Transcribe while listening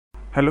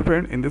Hello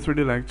friend, in this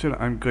video lecture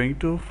I am going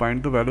to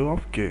find the value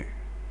of k.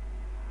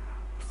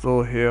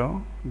 So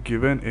here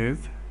given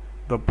is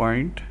the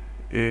point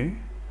a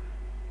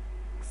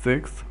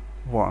 6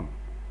 1.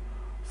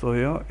 So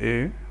here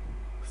a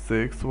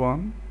 6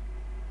 1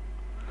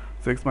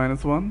 6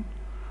 minus 1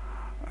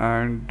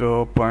 and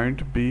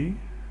point b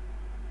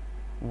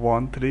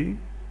 1 3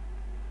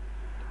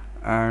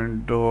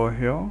 and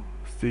here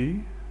c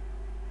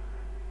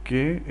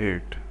k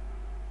 8.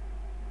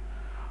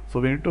 So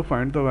we need to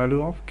find the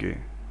value of k.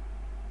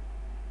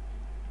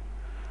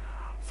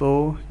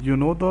 So you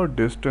know the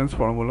distance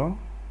formula.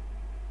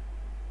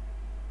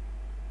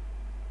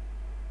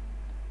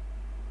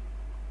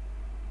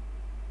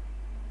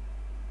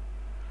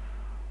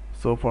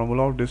 So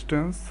formula of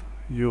distance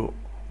you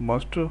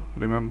must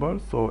remember.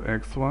 So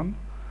x1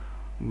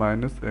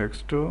 minus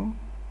x2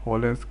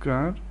 whole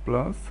square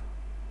plus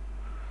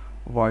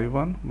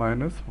y1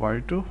 minus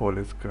y2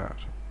 whole square.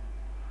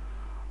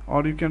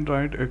 Or you can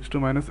write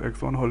x2 minus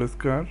x1 whole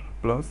square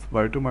plus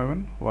y2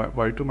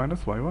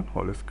 minus y1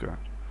 whole square.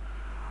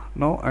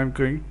 Now I am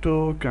going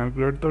to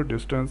calculate the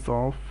distance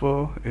of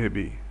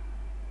AB.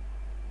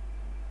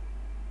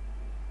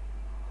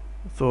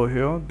 So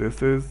here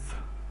this is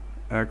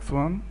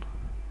x1,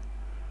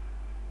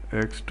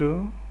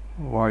 x2,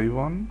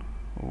 y1,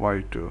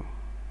 y2.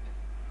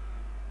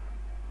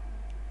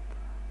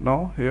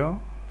 Now here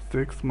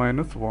 6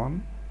 minus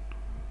 1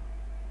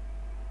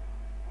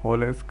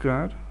 whole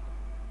square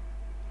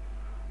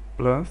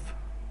plus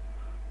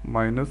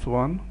minus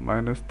 1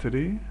 minus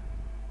 3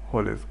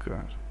 whole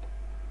square.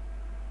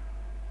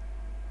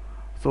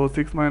 So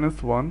 6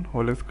 minus 1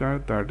 whole square,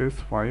 that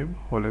is 5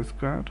 whole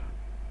square,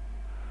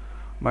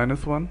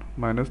 minus 1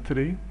 minus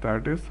 3,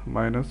 that is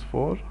minus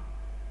 4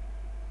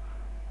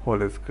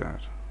 whole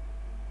square.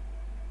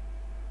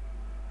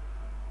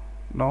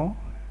 Now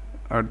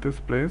at this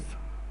place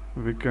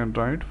we can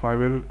write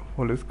 5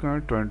 whole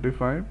square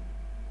 25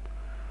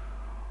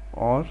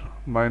 or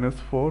minus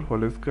 4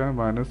 whole square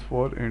minus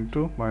 4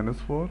 into minus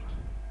 4.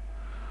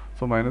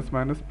 So minus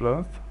minus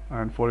plus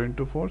and 4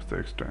 into 4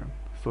 16.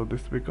 So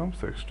this becomes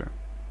 16.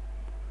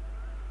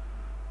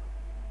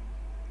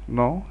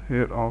 Now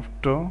here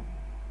after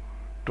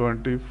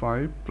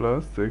 25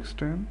 plus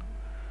 16,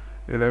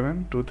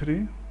 11, 2,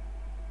 3,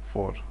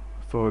 4.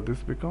 So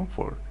this becomes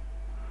 4.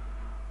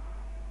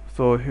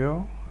 So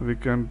here we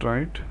can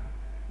write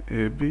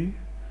AB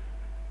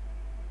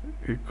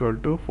equal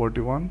to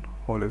 41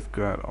 whole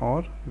square,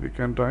 or we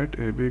can write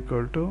AB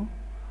equal to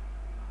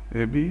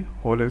AB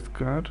whole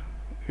square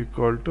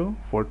equal to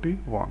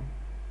 41.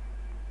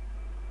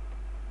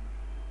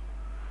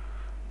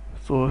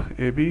 So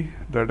AB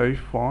that I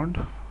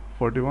found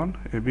 41,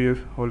 AB is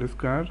whole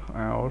square,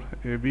 or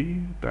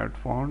AB that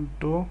found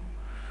to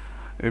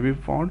AB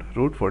found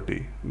root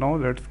 40. Now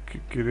let's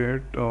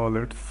create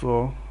let's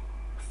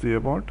see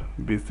about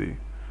BC.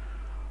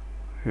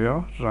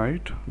 Here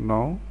right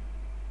now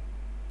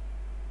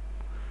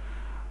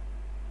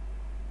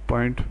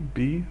point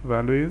B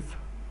value is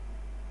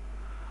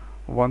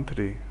 1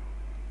 3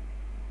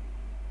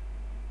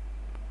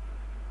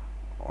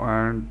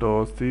 and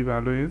C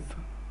value is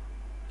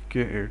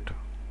K8.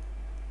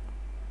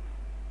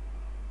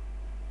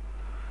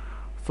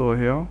 So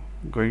here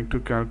going to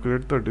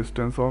calculate the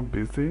distance of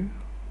BC.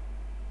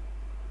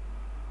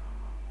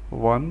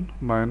 1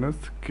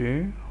 minus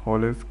k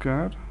whole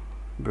square,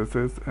 this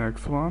is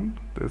x1,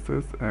 this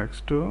is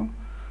x2,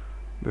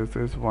 this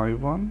is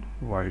y1,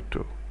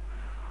 y2,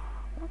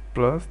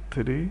 plus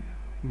 3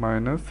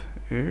 minus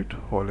 8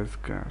 whole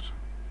square.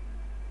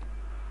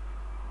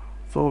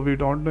 So we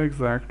don't know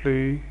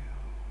exactly,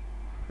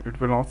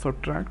 it will not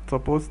subtract.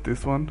 Suppose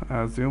this one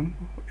assume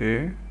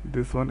A,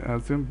 this one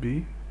assume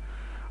B,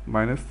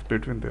 minus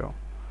between there.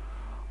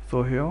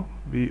 So here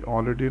we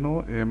already know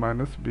A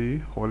minus B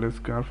whole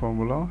square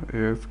formula,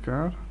 A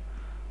square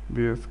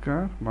B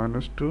square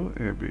minus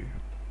 2AB.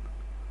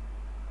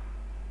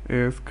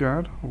 A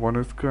square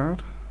 1 square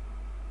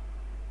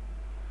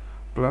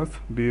plus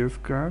B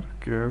square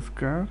K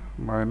square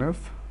minus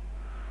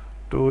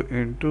 2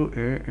 into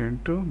A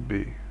into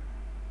B.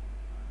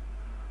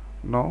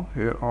 Now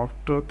here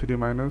after 3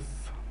 minus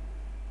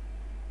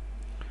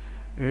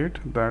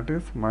 8, that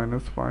is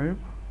minus 5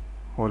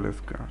 whole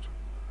square.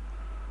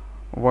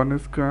 1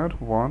 square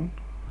 1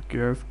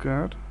 k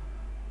square,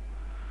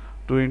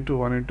 2 into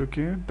 1 into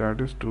k, that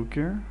is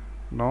 2k.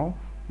 Now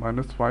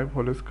minus 5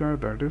 whole square,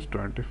 that is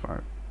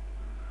 25.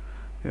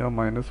 Here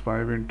minus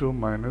 5 into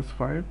minus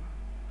 5,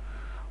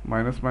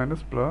 minus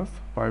minus plus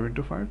 5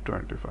 into 5,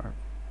 25.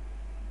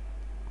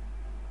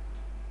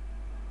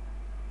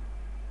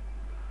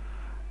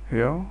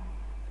 Here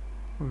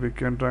we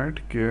can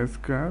write k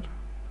square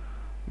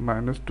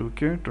minus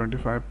 2k,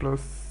 25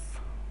 plus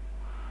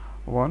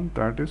 1,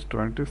 that is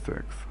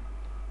 26.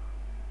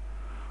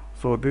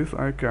 So this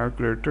I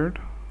calculated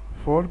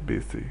for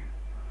BC.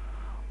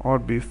 Or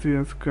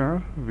BC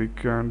square we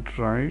can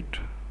write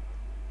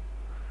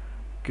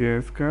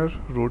k square,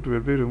 root will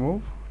be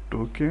removed,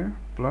 2k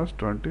plus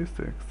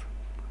 26.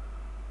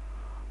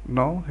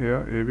 Now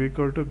here AB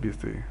equal to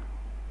BC.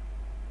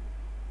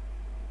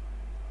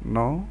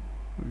 Now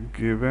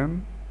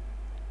given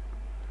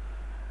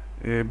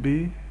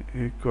AB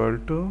equal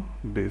to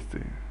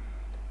BC,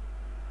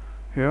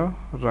 here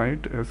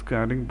write a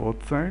squaring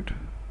both sides.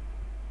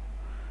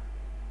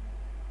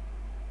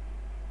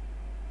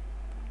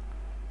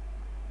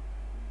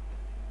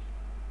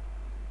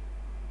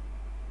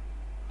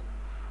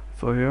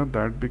 So here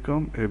that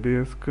become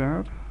AB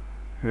square,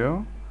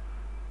 here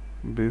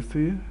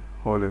BC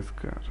whole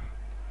square.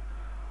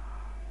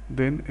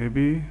 Then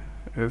AB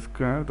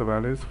square, the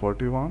value is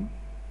 41.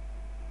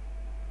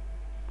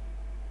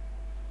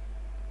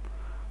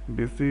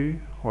 BC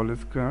whole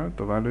square,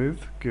 the value is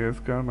k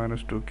square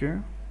minus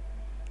 2k.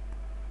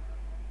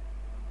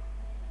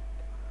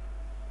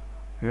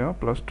 Here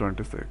plus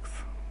 26.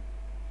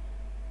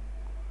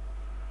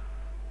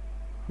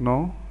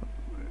 Now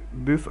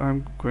this I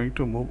am going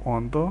to move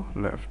on the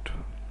left.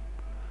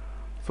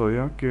 So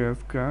here k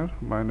square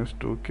minus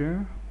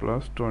 2k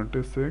plus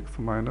 26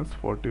 minus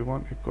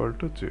 41 equal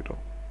to 0.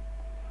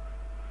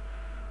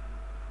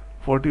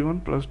 41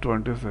 plus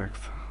 26,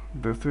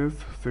 this is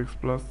 6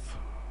 plus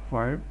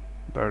 5,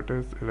 that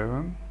is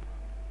 11.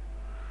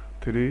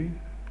 3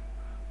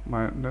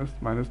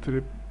 minus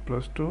 3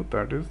 plus 2,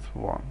 that is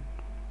 1.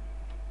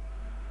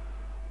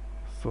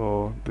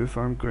 So this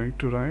I am going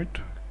to write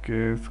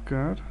k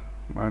square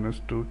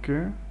minus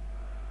 2k,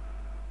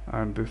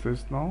 and this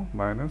is now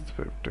minus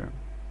 15.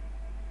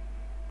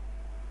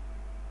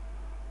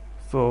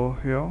 So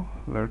here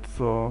let's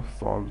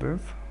solve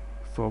this.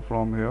 So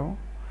from here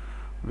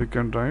we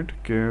can write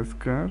k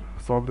square,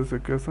 solve this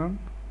equation.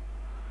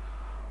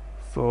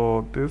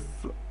 So this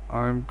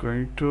I am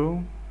going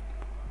to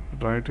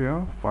write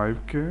here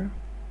 5k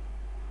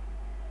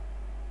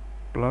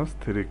plus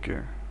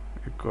 3k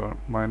equal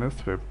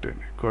minus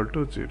 15 equal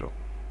to 0.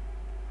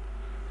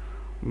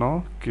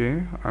 Now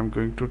k, I am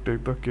going to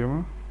take the k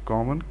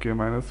common, k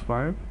minus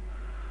 5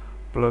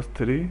 plus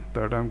 3,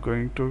 that I am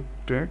going to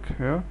take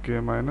here k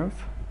minus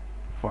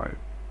 5.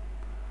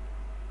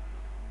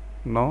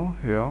 Now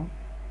here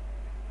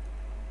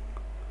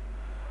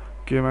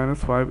k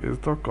minus 5 is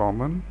the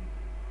common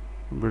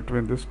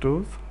between these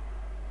two.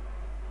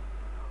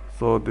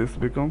 So this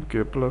becomes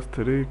k plus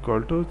 3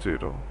 equal to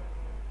 0.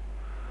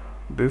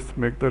 This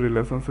make the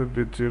relationship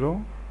with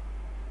 0.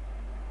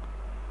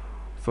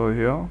 So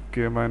here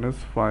k minus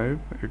 5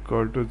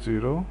 equal to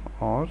 0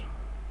 or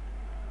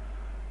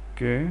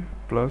k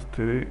plus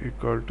 3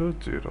 equal to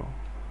 0.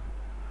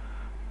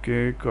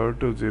 K equal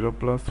to 0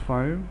 plus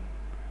 5,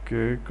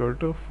 k equal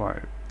to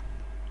 5.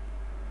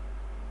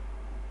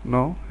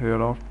 Now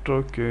here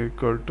after k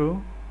equal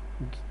to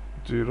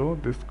 0,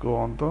 this go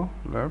on the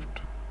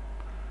left,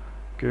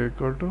 k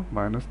equal to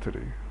minus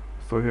 3.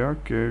 So here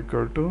k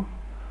equal to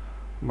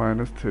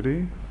minus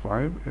 3,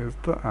 5 is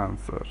the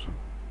answer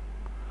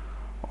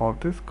of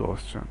this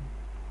question.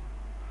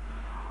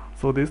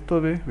 So this is the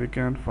way we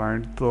can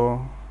find the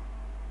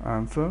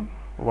answer.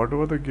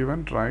 Whatever the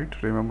given, right?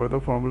 Remember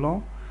the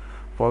formula.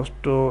 First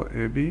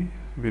AB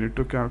we need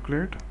to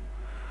calculate.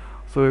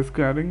 So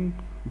squaring,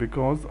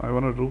 because I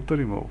want to root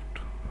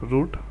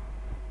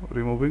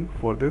removing,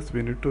 for this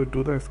we need to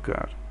do the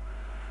square.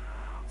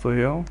 So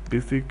here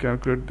BC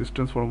calculate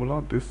distance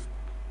formula, this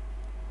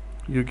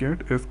you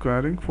get a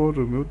squaring for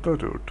remove the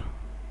root.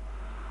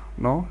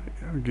 Now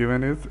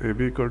given is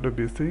AB equal to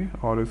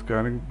BC or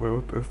squaring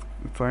both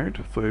sides,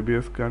 so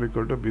AB square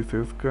equal to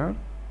BC square,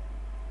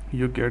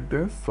 you get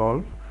this,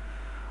 solve.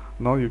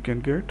 Now you can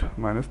get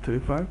minus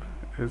 35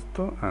 is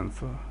the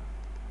answer.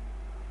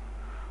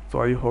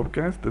 So I hope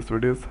guys this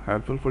video is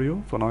helpful for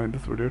you. So now in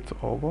this video it's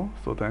over.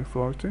 So thanks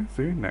for watching.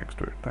 See you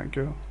next week. Thank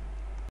you.